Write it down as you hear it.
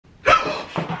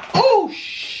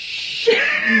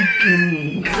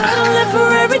don't live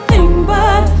for everything,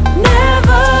 but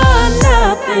never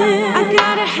nothing. I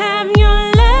gotta have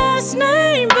your last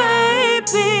name,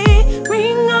 baby.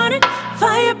 Ring on it,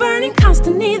 fire burning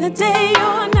constant, either day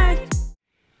or night.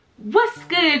 What's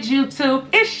good, YouTube?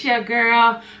 It's your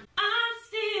girl. I'm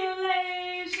still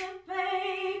Asian,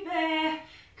 baby.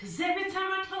 Cause every time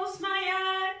I close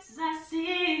my eyes, I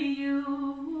see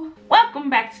you. Welcome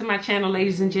back to my channel,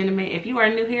 ladies and gentlemen. If you are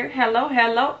new here, hello,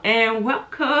 hello, and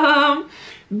welcome.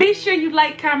 Be sure you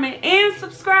like, comment, and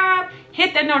subscribe.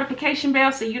 Hit that notification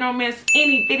bell so you don't miss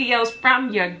any videos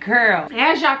from your girl.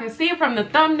 As y'all can see from the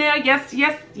thumbnail, yes,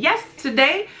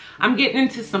 today I'm getting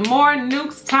into some more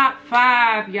Nuke's top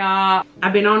 5, y'all.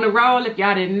 I've been on the roll. If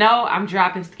y'all didn't know, I'm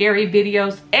dropping scary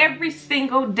videos every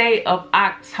single day of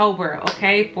October,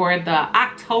 okay? For the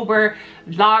October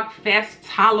Vlogfest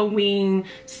Halloween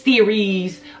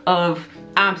series of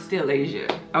I'm Still Asia,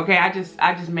 okay? I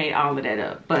just made all of that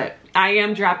up, but I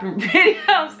am dropping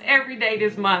videos every day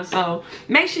this month, so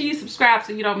make sure you subscribe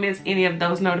so you don't miss any of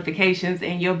those notifications,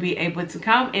 and you'll be able to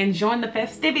come and join the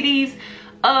festivities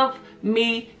of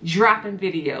me dropping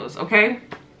videos, okay?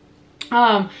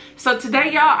 So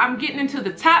today, y'all, I'm getting into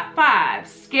the top 5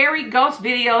 scary ghost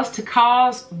videos to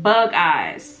cause bug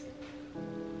eyes.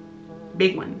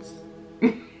 Big ones.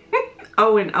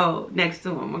 O and O next to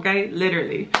them, okay?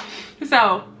 Literally.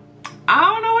 So I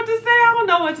don't know what to say. I don't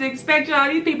know what to expect, y'all.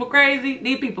 These people crazy.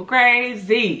 These people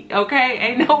crazy, okay?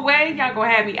 Ain't no way y'all gonna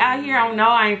have me out here. I don't know.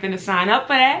 I ain't finna sign up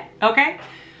for that, okay?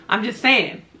 I'm just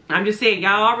saying.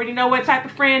 Y'all already know what type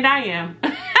of friend I am.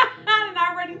 And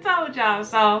I already told y'all.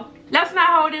 So let's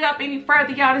not hold it up any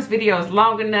further, y'all. This video is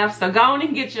long enough. So go on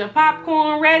and get your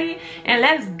popcorn ready. And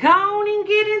let's go on and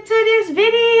get into this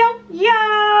video,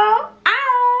 y'all.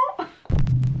 Ow!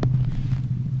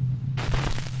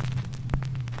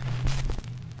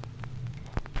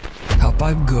 Top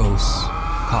 5 ghosts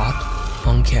caught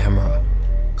on camera,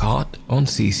 caught on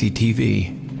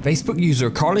CCTV. Facebook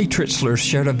user Carly Tritzler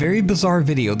shared a very bizarre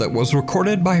video that was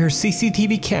recorded by her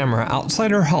CCTV camera outside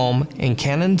her home in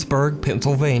Canonsburg,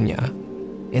 Pennsylvania.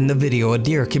 In the video, a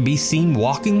deer can be seen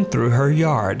walking through her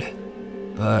yard.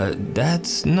 But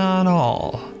that's not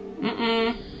all.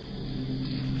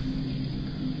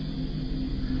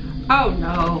 Oh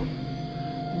no.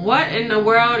 What in the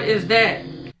world is that?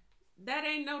 That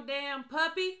ain't no damn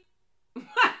puppy. What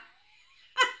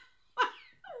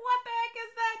the heck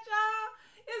is that, y'all?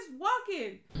 It's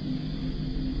walking.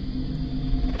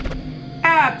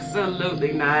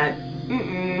 Absolutely not.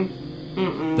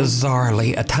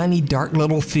 Bizarrely, a tiny dark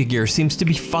little figure seems to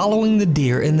be following the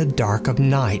deer in the dark of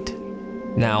night.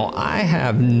 Now, I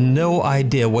have no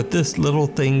idea what this little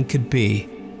thing could be.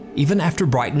 Even after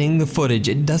brightening the footage,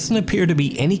 it doesn't appear to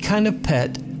be any kind of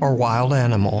pet or wild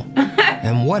animal.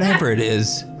 And whatever it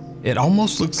is, it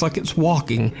almost looks like it's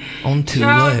walking on 2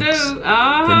 legs. For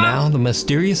now, the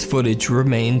mysterious footage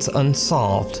remains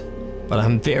unsolved, but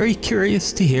I'm very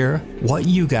curious to hear what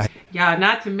you guys. Y'all,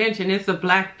 not to mention it's a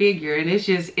black figure, and it's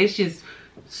just,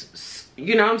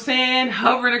 you know what I'm saying,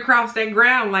 hovering across that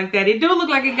ground like that. It do look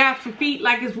like it got some feet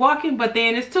like it's walking, but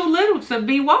then it's too little to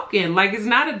be walking. Like it's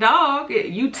not a dog.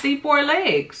 You'd see 4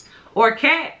 legs, or a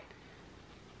cat.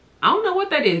 I don't know what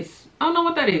that is. I don't know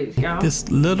what that is, y'all. This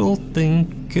little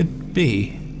thing could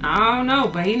be. I don't know,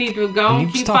 but he need to go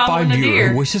and keep following the deer.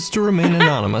 Who wishes to remain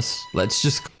anonymous. Let's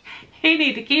just. He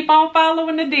need to keep on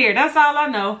following the deer. That's all I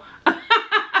know.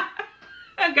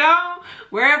 Go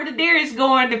wherever the deer is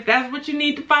going. If that's what you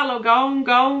need to follow, go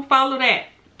on, follow that.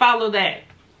 Follow that.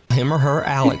 Him or her,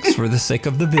 Alex, for the sake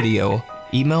of the video.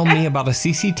 Email me about a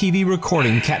CCTV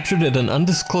recording captured at an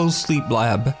undisclosed sleep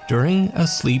lab during a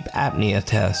sleep apnea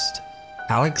test.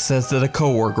 Alex says that a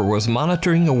coworker was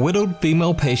monitoring a widowed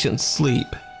female patient's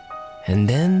sleep. And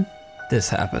then this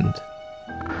happened.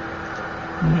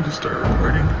 Let me just start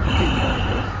recording.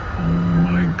 Oh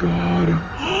my god.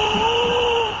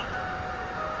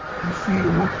 I see it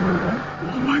walking around.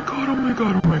 Oh my god, oh my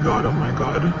god, oh my god, oh my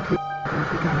god.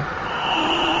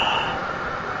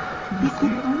 Can you see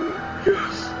it?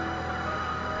 Yes.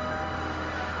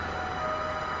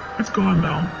 It's gone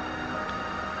now.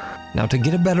 Now, to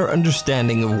get a better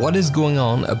understanding of what is going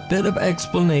on, a bit of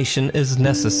explanation is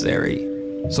necessary.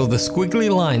 So the squiggly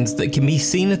lines that can be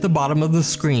seen at the bottom of the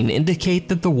screen indicate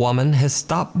that the woman has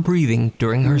stopped breathing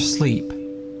during her sleep.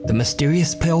 The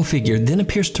mysterious pale figure then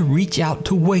appears to reach out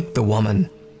to wake the woman,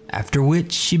 after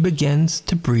which she begins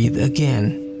to breathe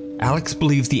again. Alex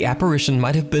believes the apparition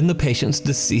might have been the patient's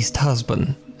deceased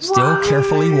husband, still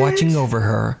carefully watching over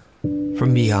her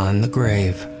from beyond the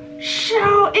grave.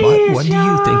 But what do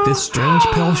you think this strange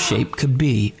pale shape could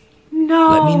be? No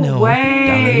Let me know way.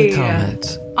 down in the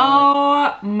comments.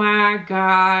 Oh my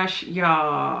gosh,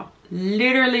 y'all.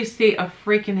 Literally see a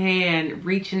freaking hand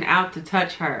reaching out to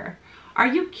touch her. Are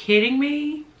you kidding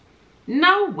me?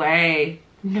 No way.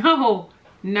 No.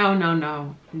 No, no,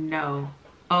 no, no.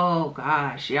 Oh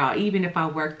gosh, y'all, even if I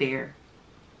work there.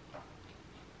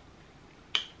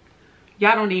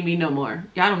 Y'all don't need me no more.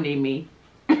 Y'all don't need me.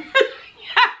 Y'all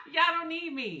don't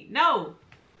need me. No.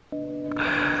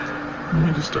 Let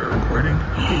me just start recording.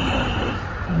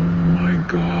 Oh my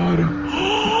god.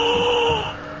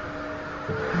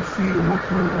 I see it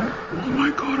walking around. Oh my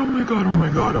god, oh my god, oh my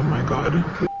god, oh my god.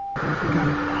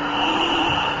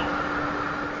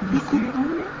 You see it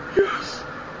over there? Yes.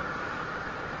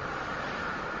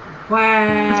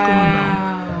 Wow.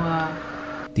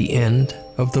 The end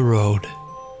of the road.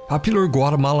 Popular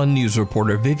Guatemalan news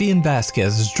reporter Vivian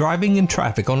Vasquez is driving in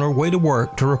traffic on her way to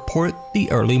work to report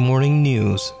the early morning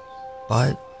news.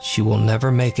 But she will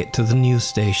never make it to the news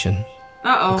station.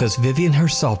 Because Vivian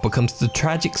herself becomes the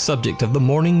tragic subject of the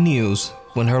morning news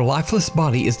when her lifeless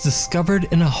body is discovered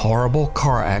in a horrible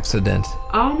car accident.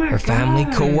 Oh my god. Her family,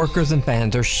 co-workers, and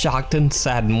fans are shocked and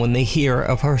saddened when they hear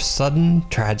of her sudden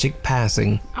tragic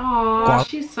passing. Oh,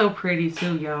 she's so pretty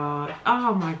too, y'all.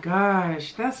 Oh my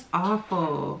gosh, that's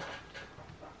awful.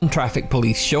 Traffic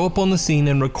police show up on the scene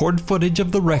and record footage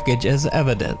of the wreckage as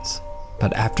evidence.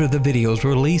 But after the video is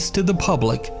released to the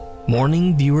public,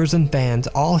 mourning viewers and fans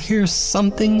all hear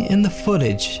something in the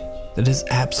footage that is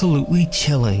absolutely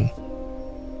chilling.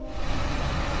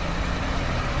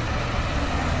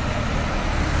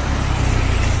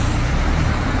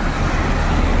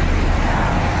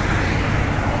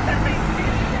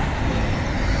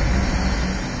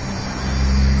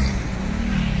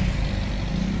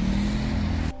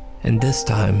 And this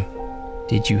time,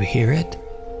 did you hear it?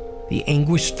 The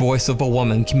anguished voice of a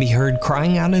woman can be heard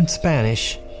crying out in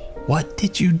Spanish, "What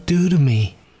did you do to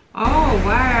me?" Oh,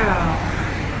 wow.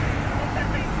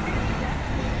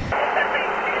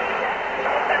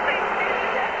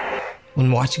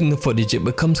 When watching the footage, it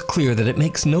becomes clear that it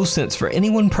makes no sense for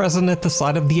anyone present at the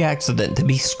site of the accident to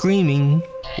be screaming,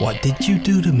 "What did you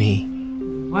do to me?"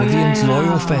 Wow. Vivian's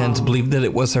loyal fans believe that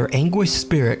it was her anguished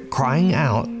spirit crying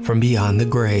out from beyond the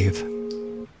grave.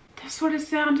 That's what it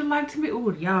sounded like to me.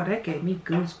 Oh, y'all, that gave me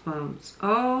goosebumps.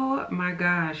 Oh my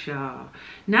gosh, y'all.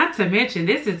 Not to mention,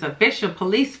 this is official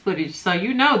police footage, so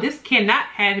you know this cannot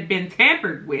have been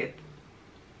tampered with.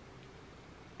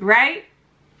 Right?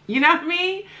 You know what I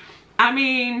mean? I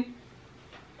mean,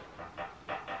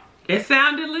 it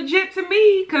sounded legit to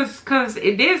me, cause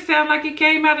it did sound like it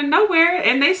came out of nowhere,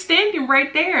 and they standing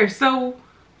right there. So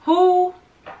who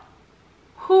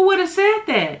would have said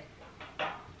that?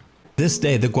 This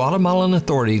day, the Guatemalan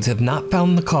authorities have not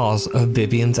found the cause of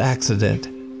Vivian's accident.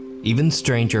 Even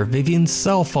stranger, Vivian's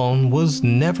cell phone was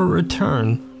never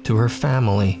returned to her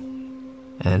family,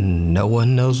 and no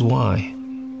one knows why.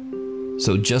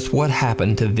 So just what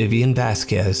happened to Vivian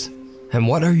Vasquez? And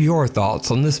what are your thoughts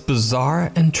on this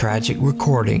bizarre and tragic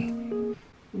recording?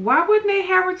 Why wouldn't they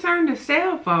have returned the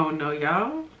cell phone though,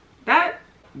 y'all?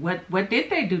 What did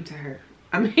they do to her?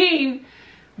 I mean,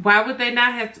 why would they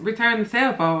not have returned the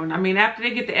cell phone? I mean, after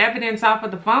they get the evidence off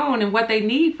of the phone and what they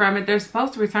need from it, they're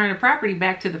supposed to return the property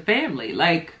back to the family.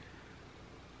 Like,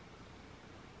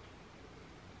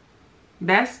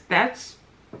 that's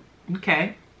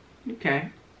okay. Okay.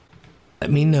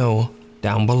 Let me know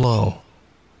down below.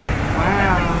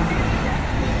 Wow.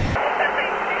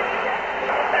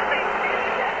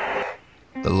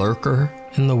 The Lurker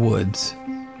in the Woods.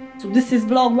 So this is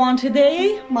vlog 1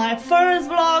 today, my first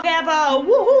vlog ever,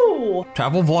 woohoo!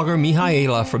 Travel vlogger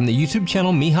Mihaela from the YouTube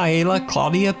channel Mihaela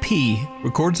Claudia P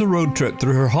records a road trip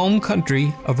through her home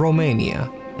country of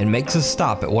Romania and makes a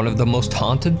stop at one of the most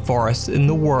haunted forests in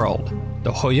the world,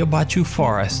 the Hoia Baciu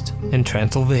Forest in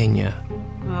Transylvania.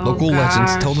 Local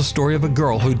legends tell the story of a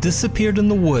girl who disappeared in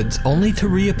the woods only to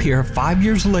reappear 5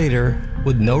 years later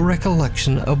with no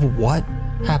recollection of what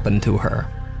happened to her.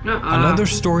 Another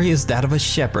story is that of a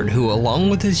shepherd who,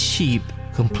 along with his sheep,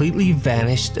 completely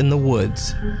vanished in the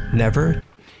woods. Never.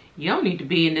 You don't need to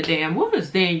be in the damn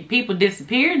woods. Then people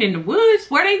disappearing in the woods.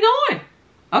 Where they going?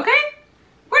 Okay?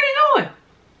 Where they going?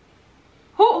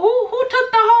 Who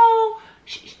took the whole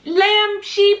lamb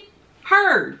sheep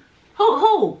herd?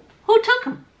 Who took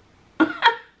them?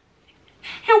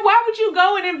 And why would you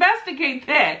go and investigate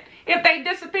that if they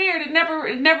disappeared and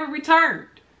never returned?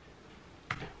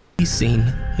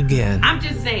 Seen again. I'm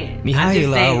just saying.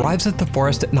 Mihaela arrives at the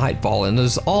forest at nightfall and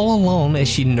is all alone as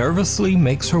she nervously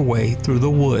makes her way through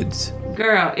the woods.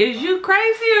 Girl, is you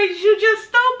crazy or is you just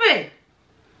stupid?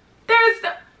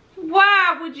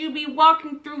 Why would you be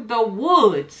walking through the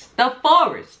woods, the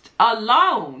forest,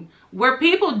 alone, where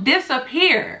people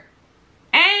disappear,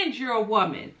 and you're a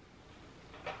woman?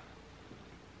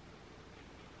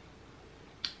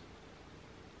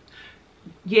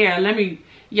 Yeah,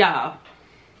 y'all.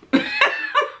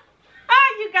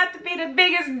 You got to be the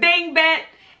biggest dingbat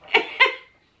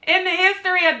in the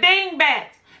history of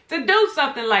dingbats to do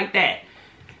something like that.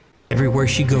 Everywhere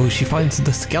she goes, she finds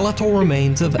the skeletal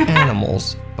remains of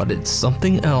animals, but it's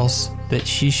something else that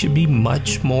she should be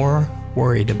much more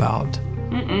worried about.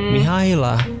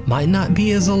 Mihaela might not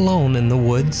be as alone in the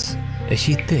woods as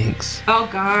she thinks. Oh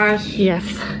gosh. Yes,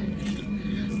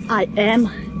 I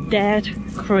am that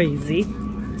crazy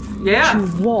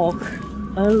to walk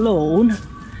alone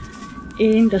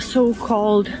in the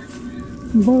so-called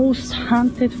most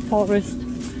haunted forest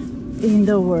in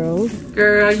the world.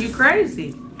 Girl, you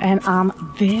crazy. And I'm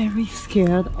very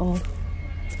scared of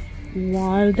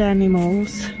wild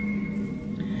animals.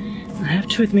 I have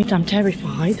to admit I'm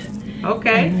terrified.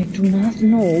 Okay. And I do not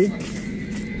know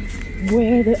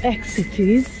where the exit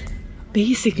is.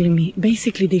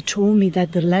 Basically they told me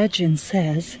that the legend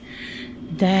says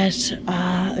that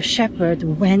a shepherd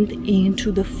went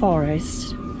into the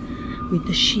forest with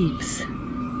the sheeps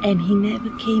and he never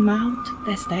came out.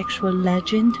 That's the actual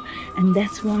legend, and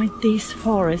that's why this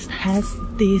forest has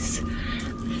this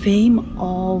fame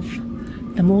of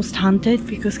the most haunted,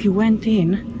 because he went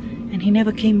in and he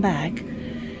never came back.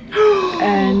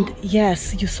 And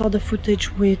yes, you saw the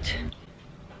footage with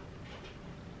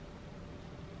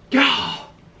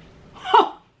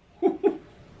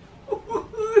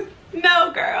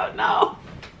No, girl, no.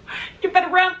 You better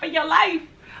run for your life.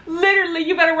 Literally,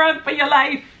 you better run for your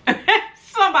life.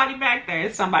 Somebody back there.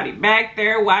 It's somebody back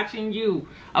there watching you.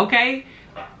 Okay?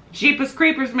 Jeepers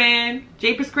creepers, man.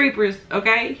 Jeepers creepers.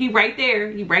 Okay? He right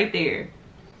there. He right there.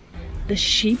 the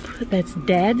sheep that's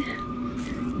dead.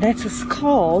 That's a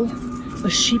skull, a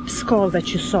sheep skull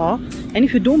that you saw. And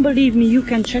if you don't believe me, you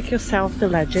can check yourself the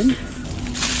legend.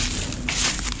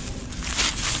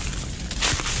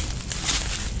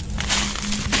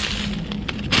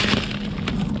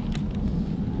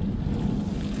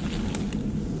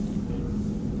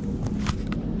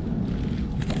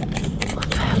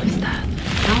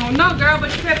 No, girl,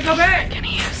 but you better go back. Can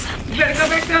you hear something? You better go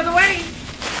back the other way.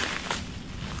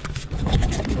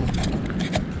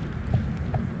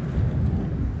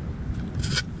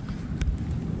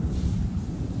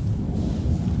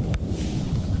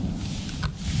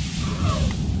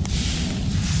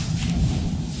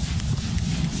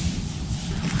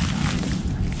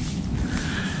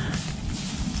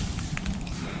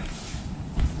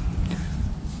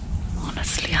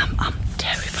 Honestly, I'm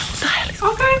terrified. What the hell is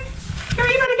Okay. Girl,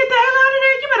 you better get the hell out of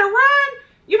there. You better run.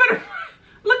 You better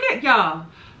look at y'all.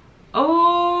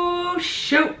 Oh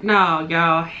shoot, no,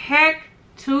 y'all. Heck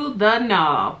to the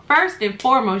no. First and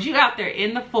foremost, you out there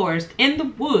in the forest, in the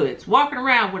woods, walking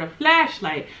around with a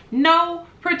flashlight, no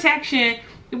protection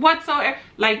whatsoever.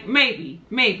 Like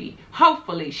maybe,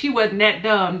 hopefully she wasn't that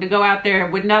dumb to go out there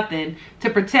with nothing to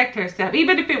protect herself.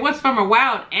 Even if it was from a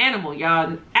wild animal,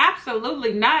 y'all.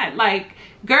 Absolutely not. Like,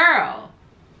 girl.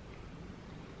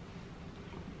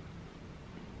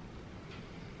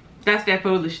 That's that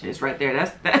foolishness right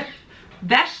there.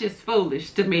 That's just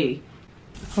foolish to me.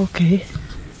 Okay.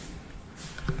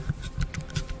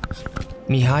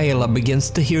 Mihaela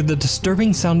begins to hear the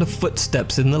disturbing sound of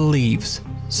footsteps in the leaves.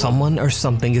 Someone or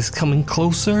something is coming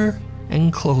closer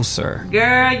and closer.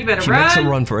 Girl, you better She run. makes a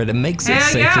run for it and makes it Hell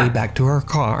safely yeah. back to her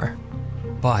car.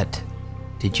 But,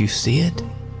 did you see it?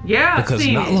 Yeah, I Because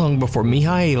seen not it. long before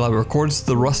Mihaela records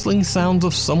the rustling sounds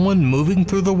of someone moving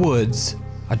through the woods,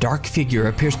 a dark figure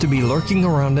appears to be lurking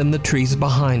around in the trees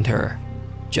behind her,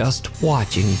 just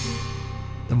watching.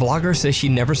 The vlogger says she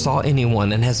never saw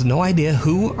anyone and has no idea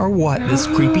who or what this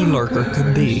creepy lurker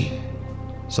could be.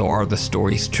 So are the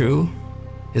stories true?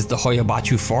 Is the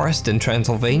Hoyabachu forest in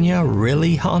Transylvania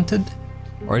really haunted?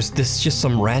 Or is this just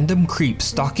some random creep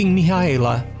stalking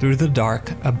Mihaela through the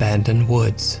dark, abandoned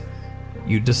woods?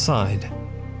 You decide.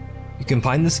 You can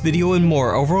find this video and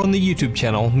more over on the YouTube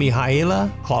channel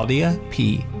Mihaela Claudia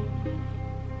P.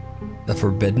 The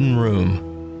Forbidden Room.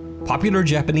 Popular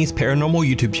Japanese paranormal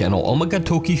YouTube channel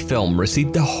Omagatoki Film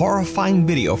received a horrifying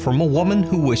video from a woman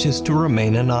who wishes to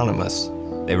remain anonymous.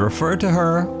 They refer to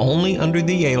her only under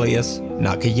the alias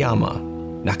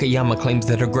Nakayama. Nakayama claims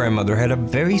that her grandmother had a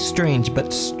very strange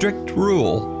but strict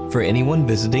rule for anyone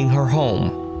visiting her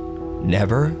home.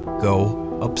 Never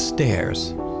go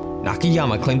upstairs.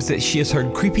 Nakayama claims that she has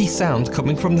heard creepy sounds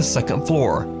coming from the second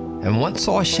floor, and once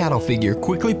saw a shadow figure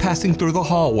quickly passing through the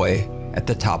hallway at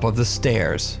the top of the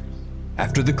stairs.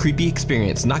 After the creepy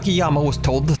experience, Nakayama was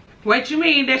told the— What you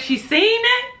mean, that she seen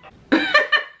it?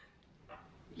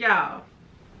 Y'all,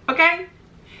 okay?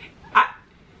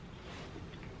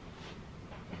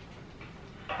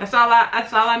 That's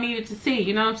all I needed to see,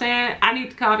 you know what I'm saying? I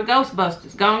need to call the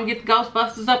Ghostbusters. Go and get the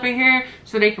Ghostbusters up in here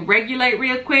so they can regulate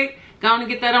real quick. Go and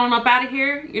get that on up out of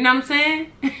here, you know what I'm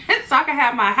saying? So I can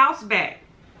have my house back.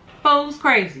 Fool's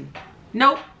crazy.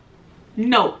 Nope.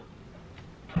 Nope.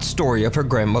 story of her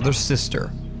grandmother's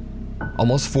sister.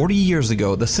 Almost 40 years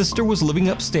ago, the sister was living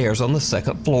upstairs on the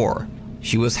second floor.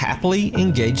 She was happily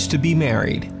engaged to be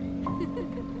married.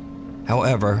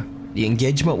 However, the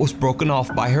engagement was broken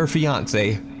off by her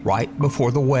fiance right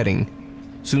before the wedding.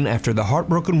 Soon after, the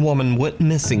heartbroken woman went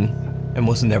missing and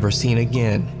was never seen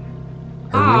again.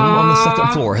 Her room on the second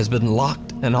floor has been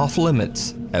locked and off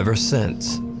limits ever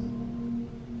since.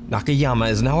 Nakayama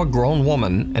is now a grown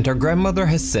woman, and her grandmother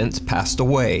has since passed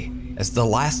away. As the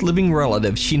last living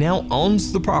relative, she now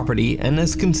owns the property and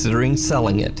is considering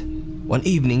selling it. One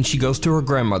evening, she goes to her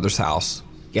grandmother's house.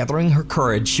 Gathering her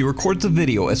courage, she records a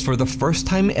video as for the first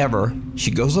time ever,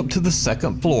 she goes up to the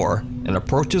second floor and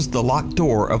approaches the locked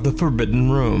door of the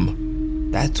forbidden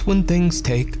room. That's when things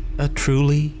take a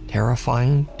truly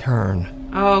terrifying turn.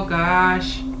 Oh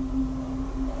gosh.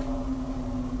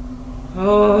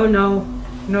 Oh no.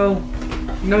 No.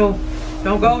 No.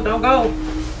 Don't go. Don't go.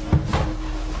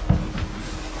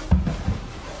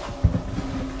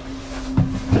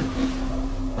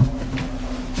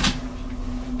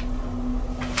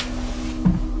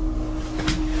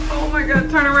 Oh my God,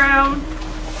 turn around.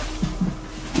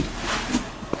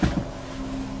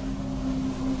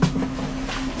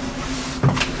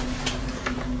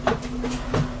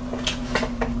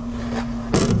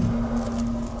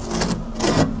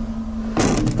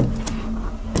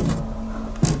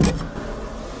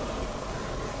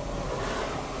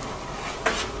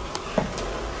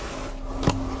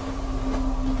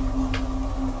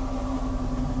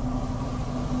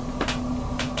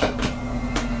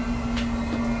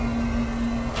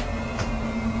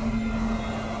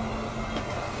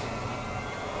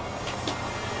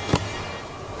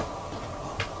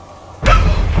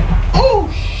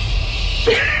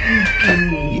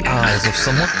 The eyes of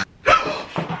someone.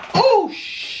 Oh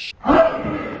sh! Yo,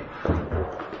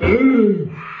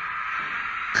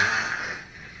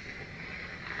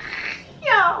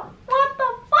 what the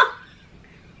fuck?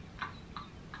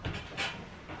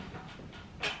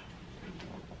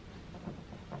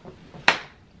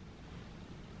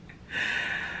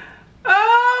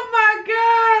 Oh my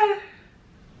God!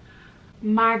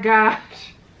 My gosh.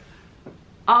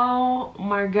 Oh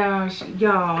my gosh,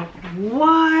 y'all.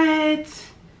 What?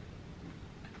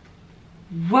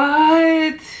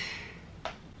 What?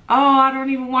 Oh, I don't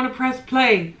even want to press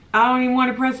play. I don't even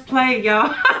want to press play, y'all.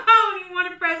 I don't even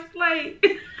want to press play.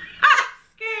 I'm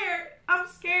scared. I'm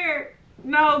scared.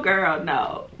 No, girl,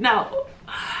 no. No.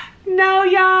 No,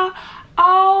 y'all.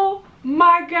 Oh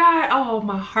my God. Oh,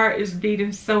 my heart is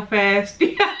beating so fast.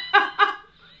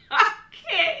 I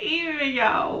can't even,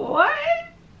 y'all. What?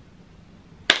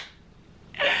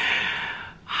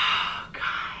 Oh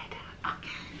God. Okay.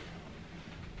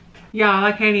 Y'all,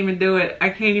 I can't even do it. I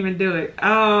can't even do it.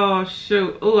 Oh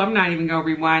shoot. Oh, I'm not even gonna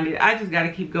rewind it. I just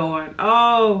gotta keep going.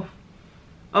 Oh.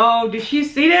 Oh, did she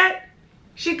see that?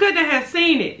 She couldn't have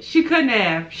seen it. She couldn't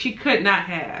have. She could not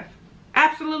have.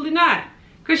 Absolutely not.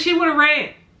 Because she would have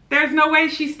ran. There's no way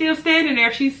she's still standing there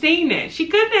if she's seen that. She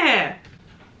couldn't have.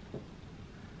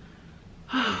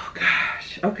 Oh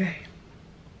gosh. Okay.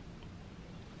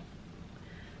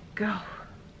 Go.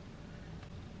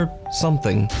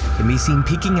 Something can be seen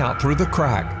peeking out through the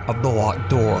crack of the locked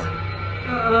door.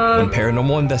 When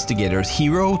paranormal investigators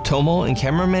Hiro, Tomo, and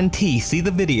cameraman T see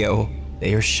the video,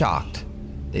 they are shocked.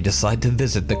 They decide to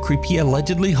visit the creepy,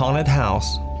 allegedly haunted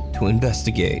house to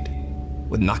investigate.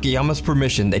 With Nakayama's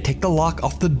permission, they take the lock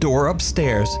off the door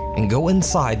upstairs and go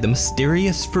inside the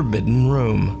mysterious forbidden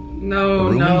room. No,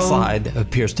 the room inside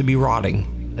appears to be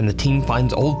rotting, and the team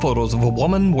finds old photos of a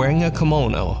woman wearing a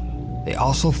kimono. They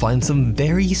also find some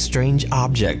very strange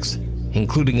objects,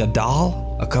 including a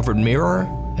doll, a covered mirror,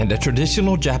 and a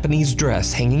traditional Japanese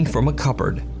dress hanging from a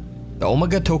cupboard. The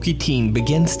Omagatoki team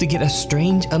begins to get a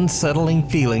strange, unsettling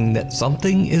feeling that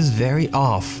something is very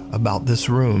off about this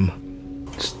room.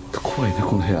 ちょっと怖いね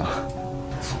この部屋。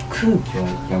空気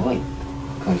はやばい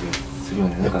感じがするよ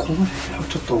ね。なんかこの部屋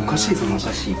ちょっとおかしいぞ。おか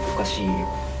しいおかしい。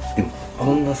でもこ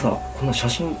んなさ、こんな写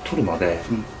真撮るまで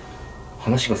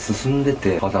話が進んで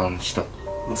て破談した。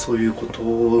まあそういうこと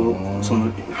をそ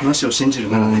の話を信じる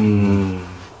ならね。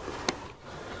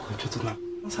これちょっとな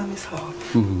さんにさ、も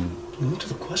うち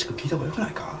ょっと詳しく聞いた方がよくな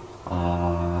いか？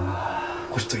ああ。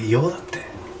これちょっと異様だって。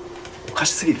おか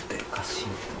しすぎるって。おかしい。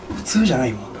普通じゃな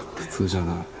いもんだって。普通じゃ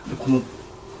ない。この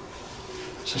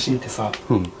写真ってさ、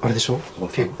あれでしょ、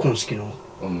結婚式の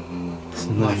ナ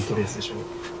イトレースでしょ。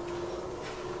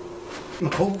今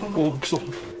顔がお、来た。ち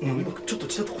ょっと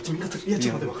ちらっとこっち見方、いや違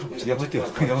う、待って、分かる。やめてよ、や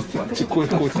めてよ。こう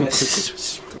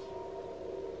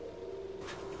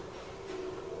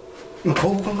今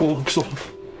顔がお、来た。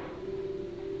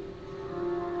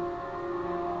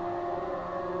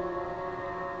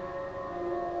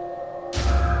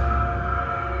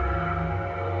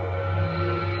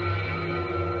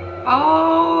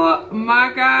Oh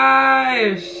my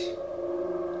gosh.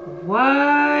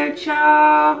 What,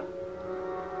 y'all?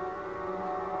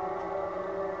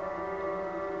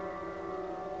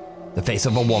 The face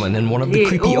of a woman in one of the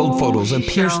creepy old photos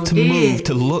appears to move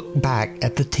to look back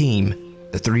at the team.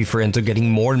 The three friends are getting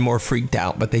more and more freaked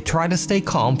out, but they try to stay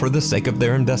calm for the sake of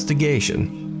their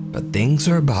investigation. But things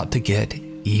are about to get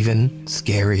even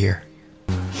scarier.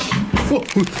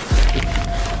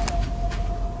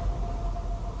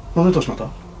 なんでどうしまった？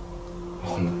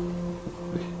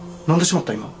なんでしまっ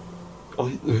た今？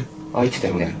開いてた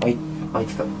よね。開い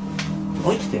てた。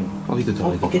開いてたよね。開いてた。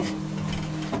開けて。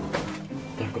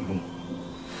誰かいるの？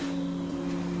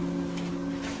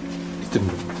見てみ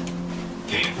る。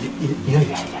いない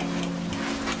でしょ。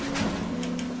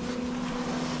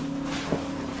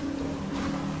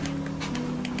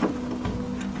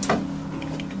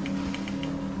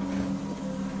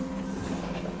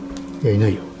いや、いな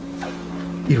いよ。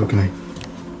いるわけない。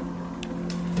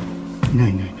いな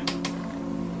い。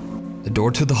The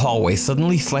door to the hallway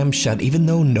suddenly slams shut even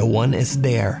though no one is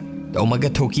there. The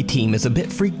Omagatoki team is a bit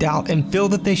freaked out and feel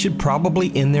that they should probably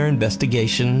end their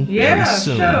investigation very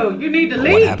soon. Sure. You need to But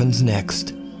leave. what happens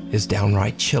next is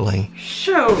downright chilling.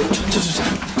 Sure. ちょっと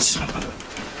待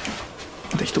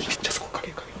って。人、じゃあそこ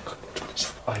影。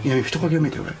いや、人影を見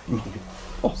てよ、俺。今。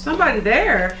Somebody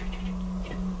there.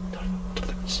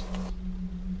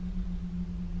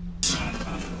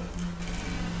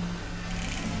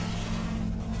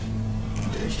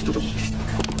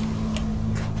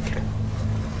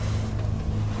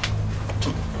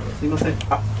 すいません。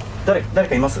あ、誰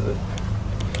かいます？ちょっ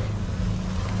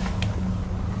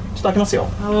と開けますよ。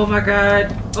Oh my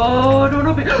god. Oh,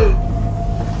 no. びっく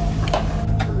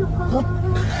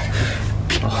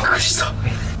りした。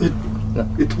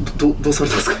どうされ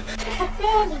たんですか？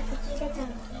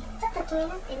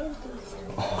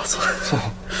あ、そうで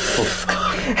すか。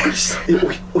びっくりした。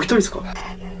お一人ですか？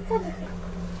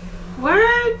 What?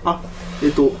 あ、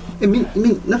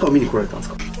中を見に来られたんです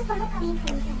か？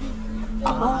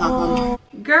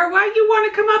 Girl, why you want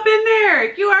to come up in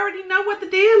there? You already know what the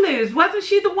deal is. Wasn't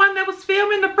she the one that was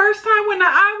filming the first time when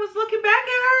I was looking back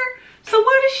at her? So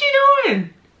what is she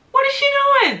doing? What is she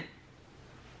doing?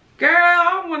 Girl,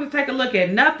 I don't want to take a look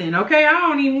at nothing, okay? I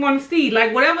don't even want to see.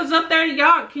 Like, whatever's up there,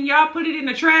 can y'all put it in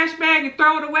a trash bag and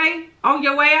throw it away on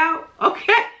your way out?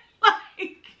 Okay?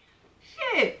 Like,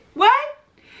 shit. What?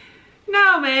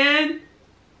 No, man.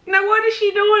 Now, what is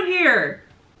she doing here?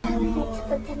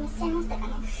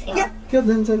 いや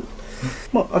全然。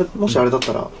まあもしあれだっ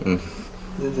たら、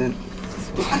全然。い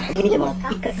や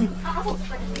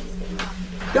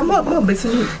まあ別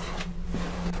に。い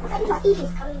いで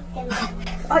すか？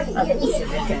あ、いいです。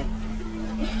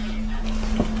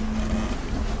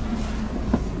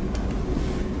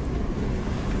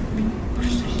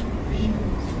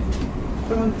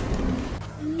これは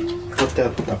使ってあ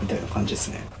ったみたいな感じです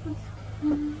ね。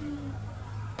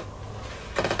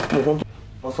もう本当。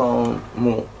おさん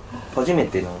もう初め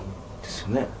てなんですよ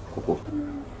ね、ここっ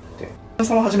て。お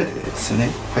さんは初めてですよ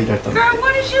ね、入られたの。Girl,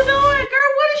 what is you doing? Girl, what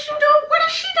is you doing? What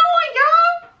is she doing,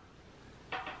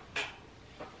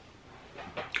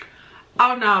 y'all?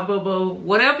 Oh no, boo boo.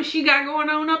 Whatever she got going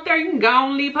on up there, you can go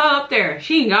and leave her up there.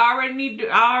 She ain't already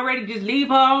just leave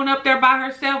her on up there by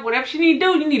herself. Whatever she need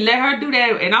to do, you need to let her do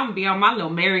that. And I'm gonna be on my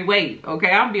little merry way,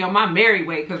 okay? I'm gonna be on my merry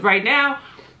way, cause right now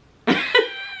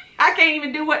I can't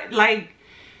even do what like.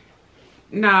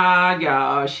 Nah,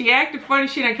 y'all. She acted funny.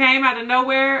 She done came out of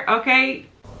nowhere, okay?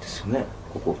 ですよね、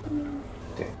ここっ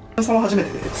て。おさんは初め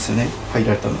てですよね、入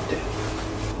られたのって。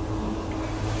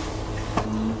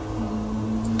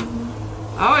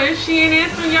Oh, is she in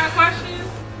answering your questions?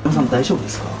 おさん大丈夫で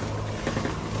すか？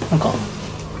なんか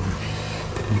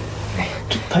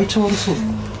ちょっと体調悪そう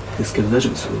ですけど大丈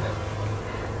夫です？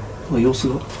様子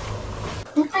が。やっ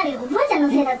ぱりおばあちゃんの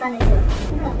せいだったんですよ。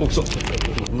お、そう。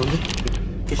なんで？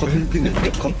何？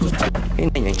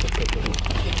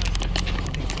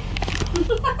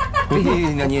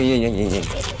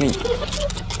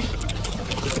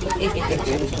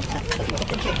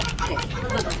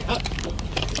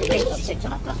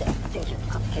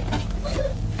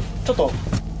ちょっと、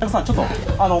タカさん、ちょっと、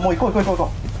もう行こう。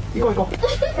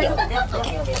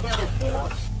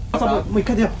さん、もう一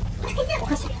回出よ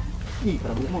う。いいか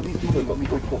ら、もう行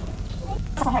こう。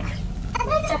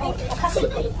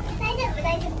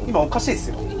今おかしいっす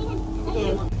よ。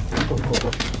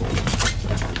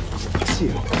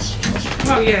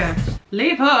Oh yeah,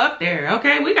 leave her up there.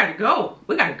 Okay, we gotta go.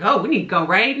 We need to go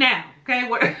right now. Okay,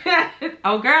 what?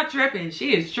 Oh, girl, tripping.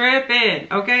 She is tripping.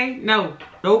 Okay, no,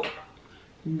 nope.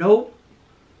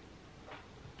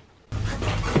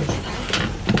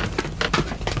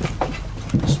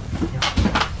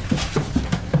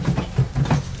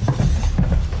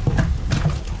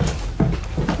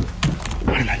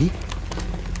 あれ何？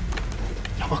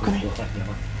やばくね？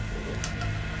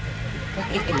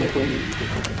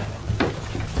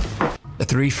 The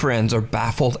three friends are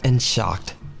baffled and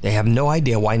shocked. They have no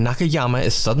idea why Nakayama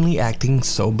is suddenly acting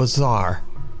so bizarre.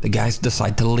 The guys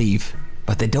decide to leave,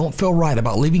 but they don't feel right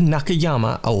about leaving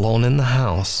Nakayama alone in the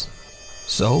house.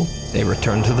 So they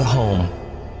return to the home.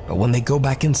 But when they go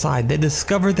back inside, they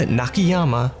discover that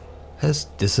Nakayama has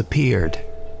disappeared.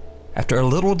 After a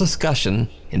little discussion,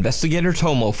 Investigator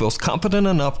Tomo feels confident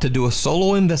enough to do a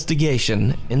solo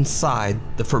investigation inside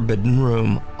the forbidden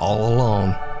room all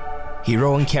alone.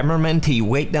 Hero and cameraman T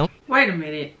wait down. Wait a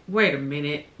minute.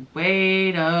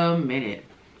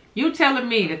 You telling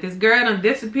me that this girl done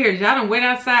disappeared? Y'all done went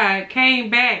outside, came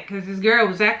back because this girl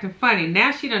was acting funny.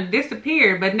 Now she done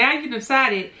disappeared, but now you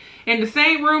decided in the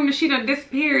same room that she done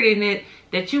disappeared in it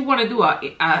that you want to do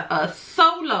a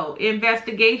solo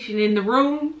investigation in the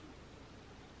room?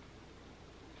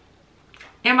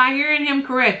 Am I hearing him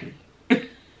correctly?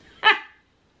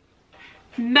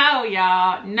 No,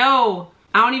 y'all. No.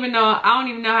 I don't even know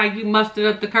how you mustered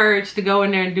up the courage to go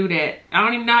in there and do that. I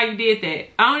don't even know how you did that.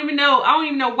 I don't even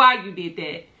know why you did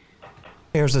that.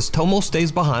 As Tomo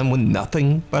stays behind with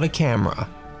nothing but a camera.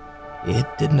 It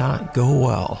did not go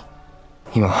well.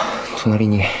 今隣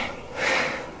に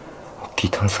大きい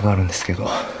タンスがあるんですけど、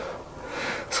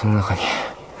その中に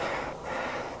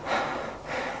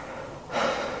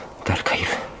誰かいる。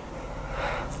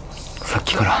さっ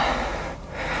きから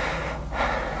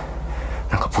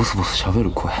なんかボソボソ喋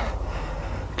る声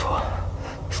と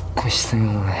すっごい視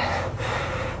線をね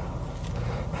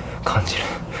感じる。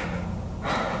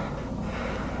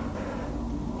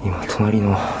今隣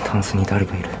のタンスに誰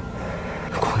かいる。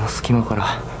この隙間か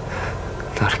ら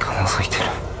誰か覗いてる。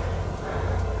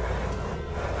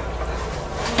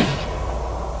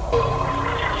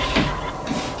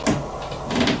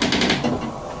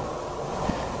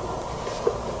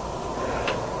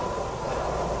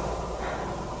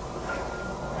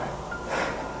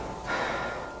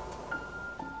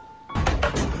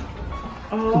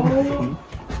Oh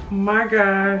my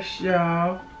gosh,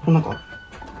 y'all. この中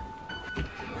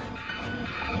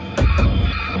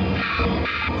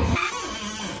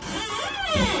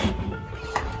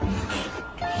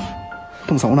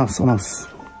トムさん、オナウス。オナ。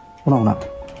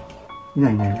いな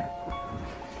い。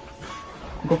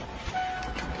行こう。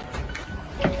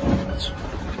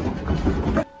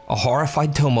A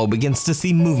horrified Tomo begins to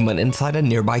see movement inside a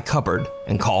nearby cupboard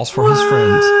and calls for his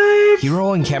friends.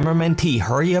 Hiro and cameraman T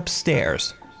hurry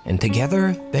upstairs, and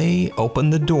together they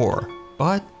open the door,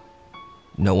 but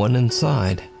no one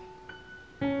inside.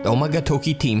 The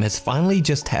Omagatoki team has finally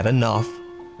just had enough,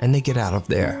 and they get out of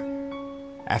there.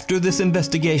 After this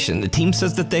investigation, the team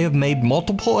says that they have made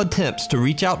multiple attempts to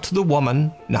reach out to the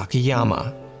woman,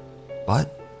 Nakayama,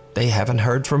 but they haven't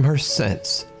heard from her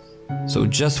since. So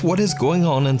just what is going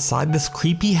on inside this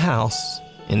creepy house,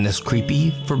 in this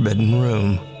creepy forbidden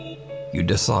room? You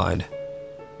decide.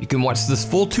 You can watch this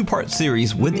full 2-part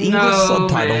series with English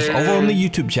subtitles over on the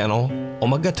YouTube channel,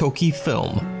 Omagatoki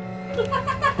Film.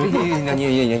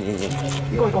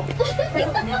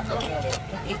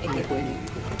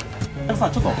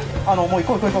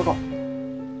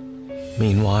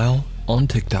 Meanwhile, on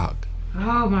TikTok.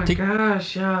 Oh my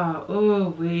gosh, y'all.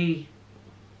 Oh,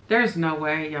 there's no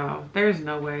way, y'all. There's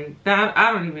no way.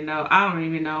 I don't even know.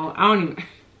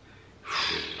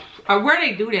 Where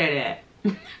they do that at?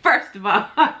 First of all,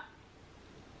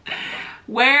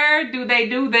 where do they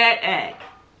do that at?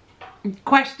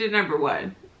 Question number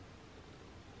 1.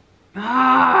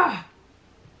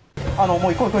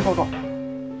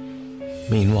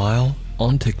 Meanwhile,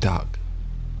 on TikTok.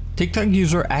 TikTok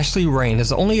user Ashley Rain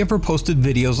has only ever posted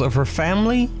videos of her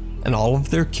family and all of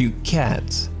their cute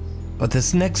cats. But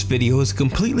this next video is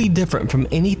completely different from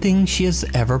anything she has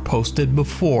ever posted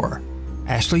before.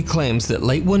 Ashley claims that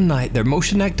late one night their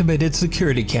motion-activated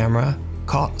security camera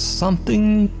caught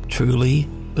something truly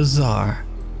bizarre.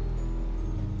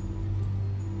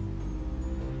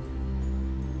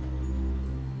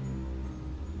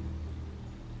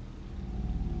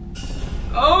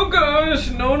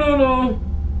 No, no, no.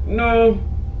 No.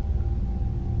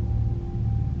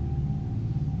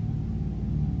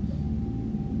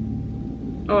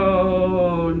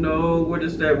 Oh no, what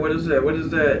is that? What is that? What is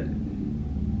that?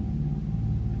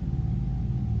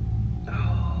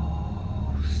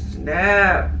 Oh,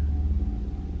 snap.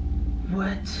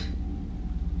 What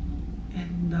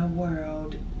in the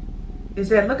world is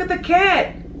that? Look at the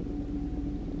cat.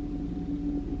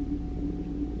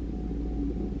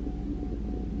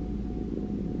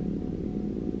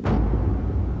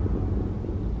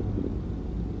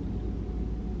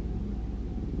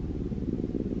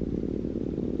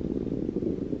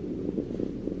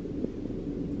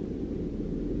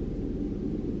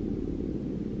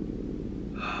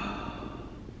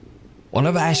 One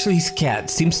of Ashley's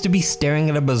cats seems to be staring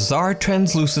at a bizarre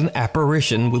translucent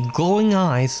apparition with glowing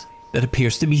eyes that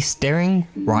appears to be staring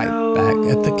right back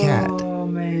at the cat.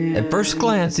 Man. At first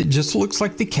glance, it just looks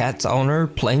like the cat's owner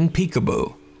playing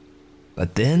peekaboo.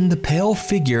 But then the pale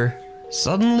figure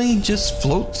suddenly just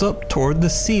floats up toward the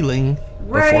ceiling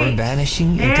before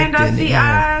vanishing into thin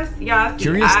air.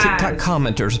 Curious TikTok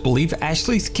commenters believe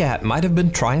Ashley's cat might have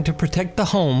been trying to protect the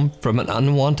home from an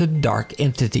unwanted dark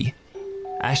entity.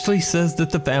 Ashley says that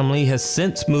the family has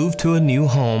since moved to a new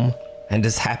home and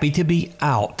is happy to be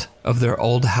out of their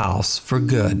old house for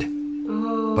good.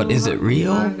 Oh, but is it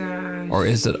real? Or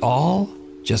is it all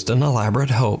just an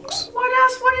elaborate hoax? What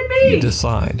else would it be? You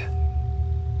decide.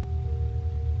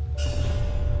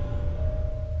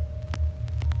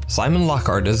 Simon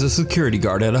Lockhart is a security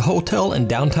guard at a hotel in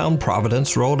downtown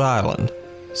Providence, Rhode Island.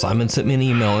 Simon sent me an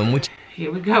email in which... Here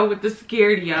we go with the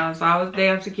security, y'all. It's always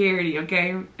damn security,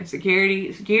 okay? And security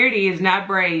is not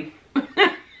brave.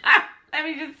 Let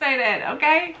me just say that,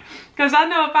 okay? Because I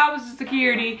know if I was a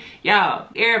security, y'all,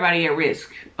 everybody at risk,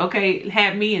 okay?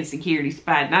 Have me in security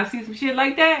spot. And I see some shit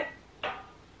like that,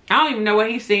 I don't even know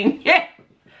what he's seen yet.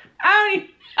 I don't even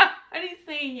know what he's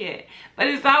seen yet. But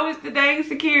it's always the dang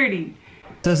security.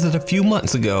 Says that a few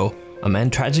months ago, a man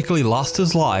tragically lost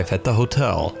his life at the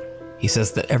hotel. He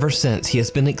says that ever since, he has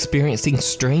been experiencing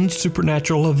strange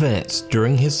supernatural events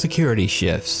during his security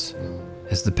shifts.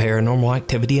 As the paranormal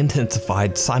activity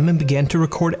intensified, Simon began to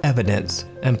record evidence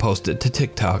and post it to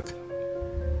TikTok.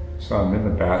 So I'm in the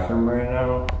bathroom right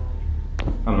now.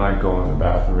 I'm not going to the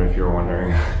bathroom if you're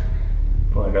wondering.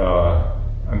 But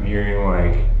I'm hearing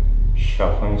like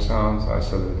shuffling sounds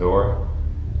outside the door.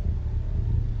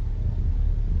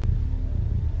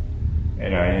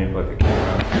 And I didn't put the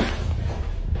camera.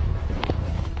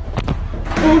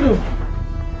 Oh no!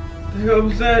 The hell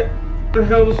was that? The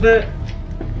hell was that?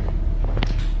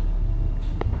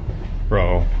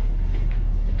 Bro,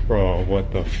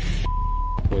 what the f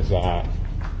was that?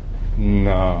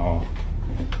 No.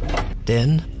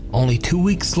 Then, only 2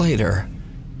 weeks later,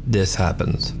 this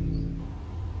happens.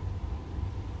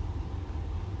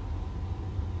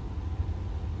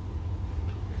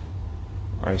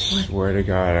 I swear to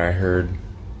God, I heard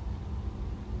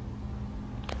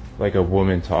like a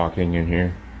woman talking in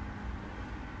here.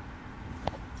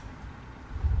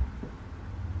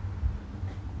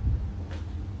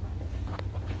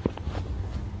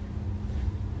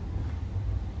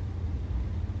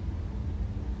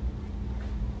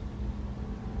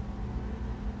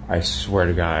 I swear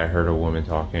to God, I heard a woman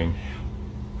talking.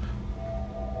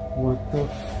 What the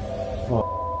fuck?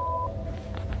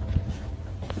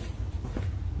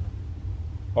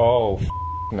 Oh,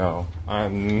 no.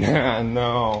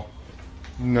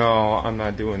 No, I'm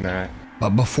not doing that.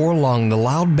 But before long, the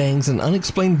loud bangs and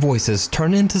unexplained voices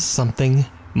turn into something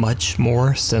much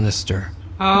more sinister.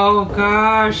 Oh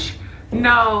gosh,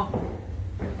 no.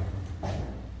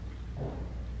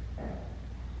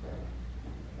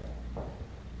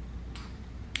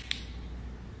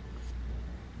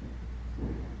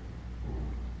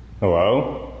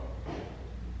 Hello?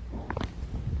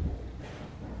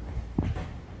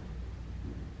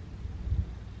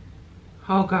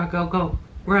 Oh God, go.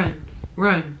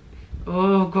 Run.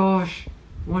 Oh gosh.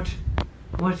 What?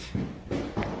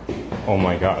 Oh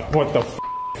my God, what the f?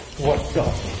 What the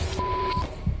f?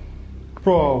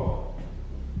 Bro.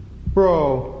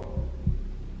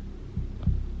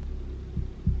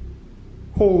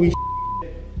 Holy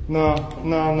shit. No.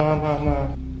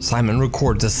 Simon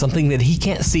records as something that he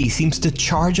can't see seems to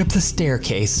charge up the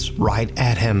staircase right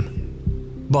at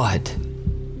him. But,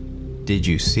 did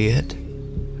you see it?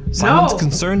 Simon's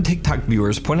concerned TikTok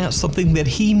viewers point out something that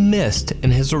he missed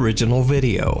in his original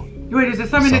video. Wait, is there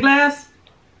something in the glass?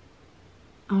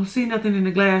 I don't see nothing in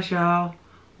the glass, y'all.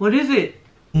 What is it?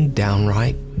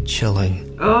 Downright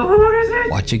chilling. Oh, what is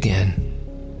it? Watch again.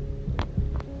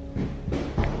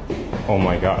 Oh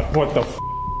my God, what the f?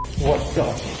 What the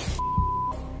f?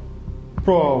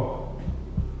 Bro.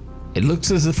 It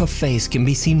looks as if a face can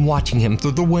be seen watching him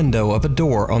through the window of a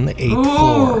door on the 8th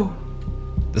floor.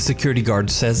 The security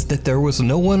guard says that there was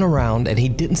no one around and he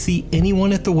didn't see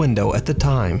anyone at the window at the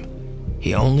time.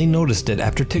 He only noticed it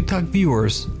after TikTok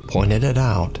viewers pointed it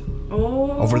out.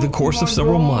 Over the course of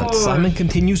several months, Simon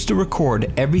continues to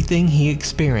record everything he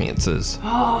experiences.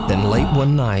 Then late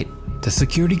one night, the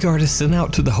security guard is sent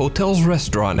out to the hotel's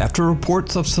restaurant after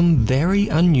reports of some very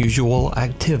unusual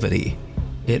activity.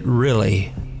 It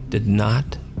really did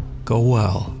not go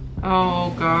well.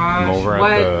 Oh gosh. I'm over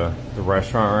at the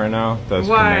restaurant right now that's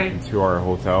connected to our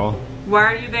hotel. Why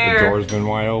are you there? The door's been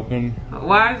wide open.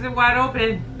 Why is it wide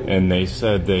open? And they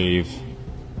said they've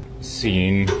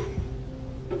seen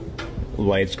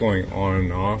lights going on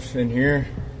and off in here.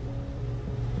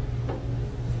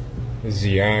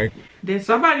 Yeah. Then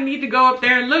somebody need to go up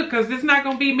there and look, because it's not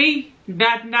gonna be me.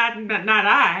 Not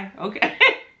I. Okay.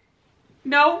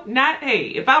 No, not hey.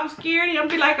 If I was scared, I'm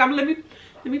be like, let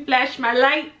me flash my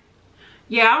light.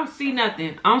 Yeah, I don't see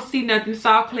nothing. I don't see nothing. It's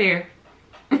all clear.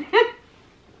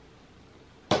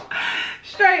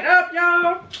 Straight up,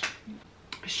 y'all.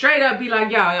 Straight up, be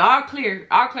like, y'all, all clear.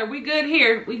 All clear. We good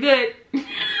here. We good.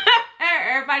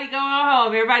 Everybody go on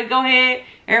home. Everybody go ahead.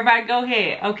 Everybody go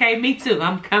ahead. Okay, me too.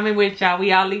 I'm coming with y'all.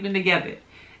 We all leaving together.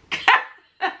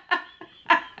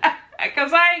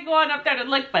 Because I ain't going up there to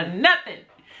look for nothing.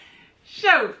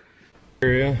 Shoot.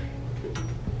 Area.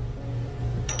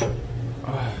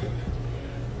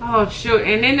 Oh, shoot.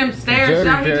 And then them stairs,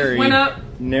 y'all, he just went up.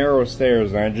 Narrow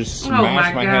stairs, and I just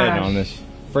smashed my head on this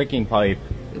freaking pipe.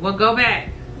 Well, go back.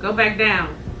 Go back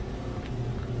down.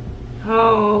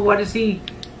 Oh, what is he?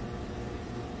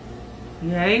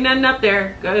 Yeah, ain't nothing up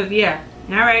there. Yeah.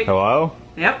 All right. Hello?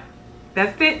 Yep.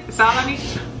 That's it. That's all I need.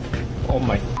 Oh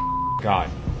my God.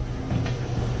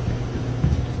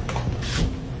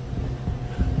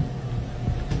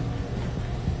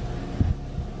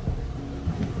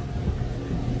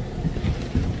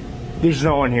 There's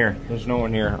no one here. There's no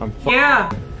one here.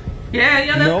 Yeah.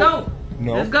 Yeah, let's go.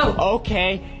 No. Let's go.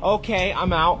 Okay,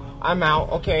 I'm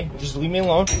out. Okay, just leave me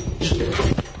alone.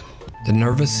 The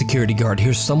nervous security guard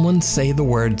hears someone say the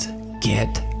words,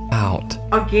 "Get out."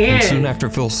 Again. And soon after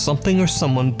feels something or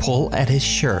someone pull at his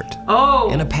shirt.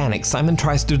 Oh. In a panic, Simon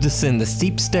tries to descend the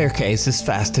steep staircase as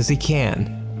fast as he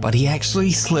can, but he actually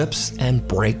slips and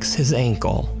breaks his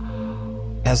ankle.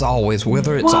 As always,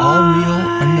 whether it's all real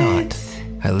or not,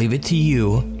 I leave it to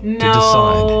you to decide.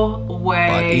 No way,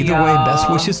 but either way, best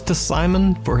wishes to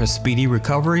Simon for his speedy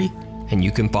recovery, and you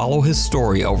can follow his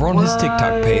story over on his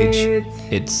TikTok page.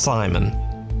 It's Simon.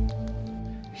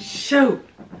 Shoot.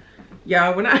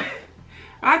 Y'all, when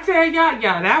I tell y'all,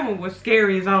 that one was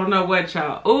scary as I don't know what,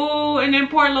 y'all. Ooh, and then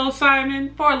poor little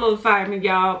Simon,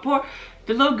 y'all.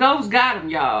 The little ghost got him,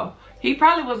 y'all. He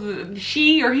probably was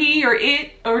she or he or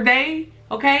it or they,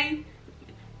 okay?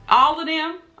 All of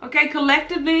them. Okay,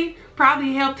 collectively,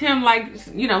 probably helped him, like,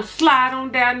 you know, slide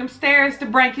on down them stairs to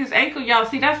break his ankle, y'all.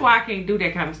 See, that's why I can't do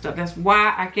that kind of stuff. That's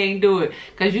why I can't do it.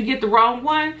 Because you get the wrong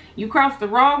one, you cross the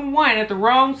wrong one at the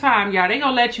wrong time, y'all. They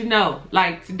gonna let you know.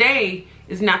 Like, today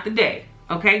is not the day,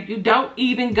 okay? You don't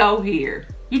even go here.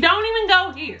 You don't even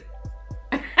go here.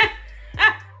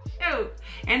 Shoot.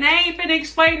 And they ain't finna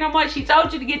explain no much. She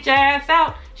told you to get your ass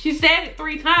out. She said it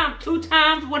 3 times, 2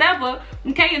 times, whatever,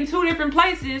 okay, in 2 different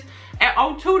places.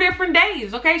 On 2 different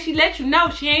days, okay? She let you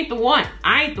know she ain't the one.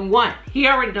 I ain't the one. He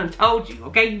already done told you,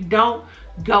 okay? You don't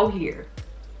go here.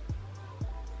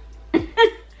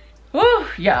 Woo,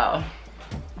 y'all.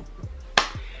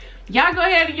 Y'all go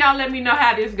ahead and y'all let me know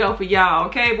how this go for y'all,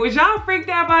 okay? Was y'all freaked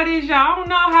out by this, y'all? I don't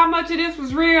know how much of this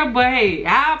was real, but hey,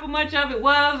 however much of it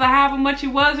was or however much it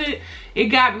wasn't, it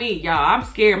got me, y'all. I'm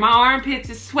scared. My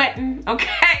armpits is sweating,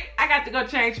 okay? I got to go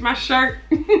change my shirt.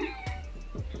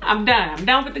 I'm done. I'm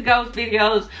done with the ghost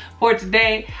videos for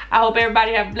today. I hope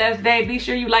everybody have a blessed day. Be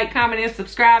sure you like, comment, and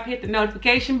subscribe. Hit the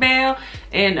notification bell.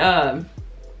 And,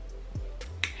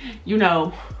 you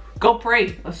know, go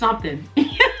pray or something.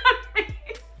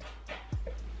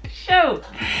 Shoot.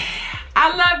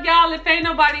 I love y'all. If ain't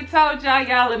nobody told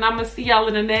y'all, and I'm going to see y'all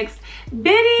in the next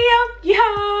video.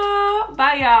 Y'all.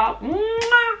 Bye, y'all.